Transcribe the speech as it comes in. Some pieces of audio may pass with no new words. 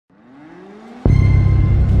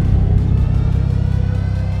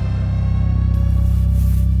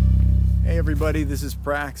everybody, this is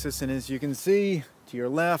Praxis, and as you can see to your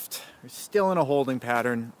left, we're still in a holding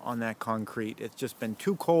pattern on that concrete. It's just been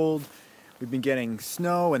too cold. We've been getting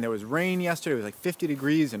snow, and there was rain yesterday. It was like 50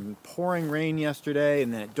 degrees and pouring rain yesterday,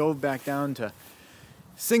 and then it dove back down to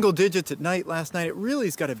single digits at night last night. It really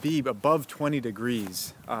has got to be above 20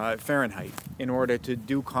 degrees Fahrenheit in order to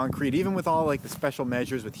do concrete, even with all like the special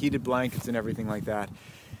measures with heated blankets and everything like that.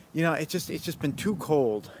 You know, it's just been too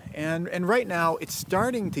cold, and right now it's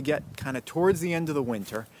starting to get kind of towards the end of the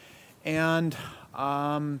winter, and you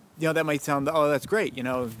know, that might sound, oh, that's great, you're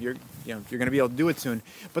going to be able to do it soon.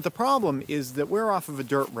 But the problem is that we're off of a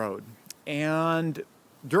dirt road, and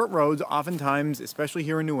dirt roads oftentimes, especially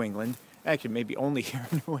here in New England, actually maybe only here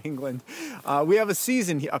in New England, we have a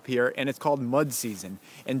season up here, and it's called mud season.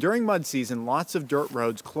 And during mud season, lots of dirt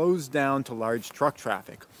roads close down to large truck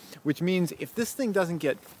traffic, which means if this thing doesn't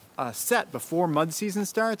get set before mud season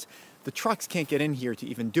starts, the trucks can't get in here to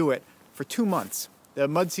even do it for 2 months. The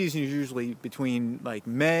mud season is usually between like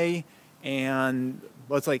May and,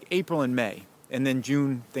 well, it's like April and May, and then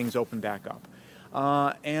June things open back up.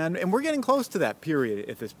 And we're getting close to that period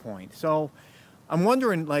at this point. So I'm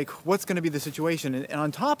wondering, like, what's going to be the situation? And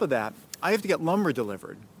on top of that, I have to get lumber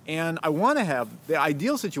delivered. And I want to have, the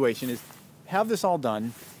ideal situation is have this all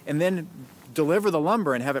done and then deliver the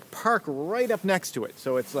lumber and have it park right up next to it.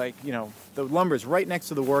 So it's like, the lumber's right next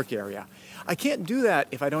to the work area. I can't do that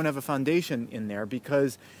if I don't have a foundation in there,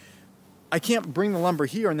 because I can't bring the lumber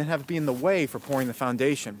here and then have it be in the way for pouring the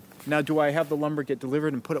foundation. Now, do I have the lumber get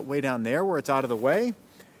delivered and put it way down there where it's out of the way?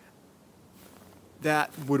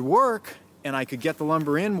 That would work, and I could get the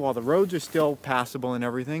lumber in while the roads are still passable and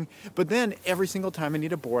everything. But then every single time I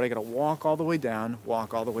need a board, I gotta walk all the way down,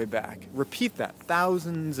 walk all the way back. Repeat that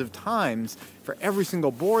thousands of times for every single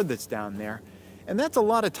board that's down there. And that's a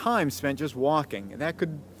lot of time spent just walking. And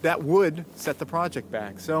that would set the project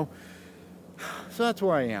back. So that's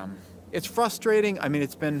where I am. It's frustrating. I mean,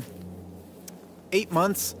 it's been 8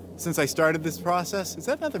 months since I started this process. Is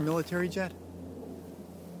that another military jet?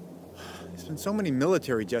 There's been so many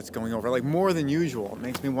military jets going over, like more than usual. It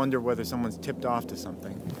makes me wonder whether someone's tipped off to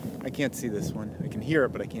something. I can't see this one. I can hear it,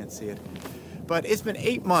 but I can't see it. But it's been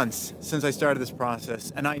 8 months since I started this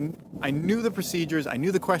process, and I knew the procedures, I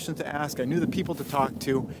knew the questions to ask, I knew the people to talk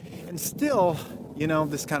to, and still,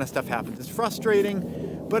 this kind of stuff happens. It's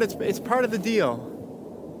frustrating, but it's part of the deal.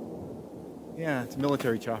 Yeah, it's a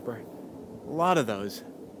military chopper. A lot of those.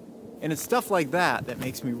 And it's stuff like that that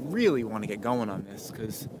makes me really want to get going on this,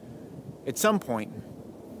 because at some point,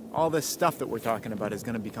 all this stuff that we're talking about is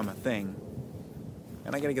going to become a thing.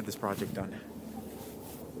 And I got to get this project done.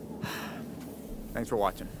 Thanks for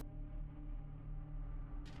watching.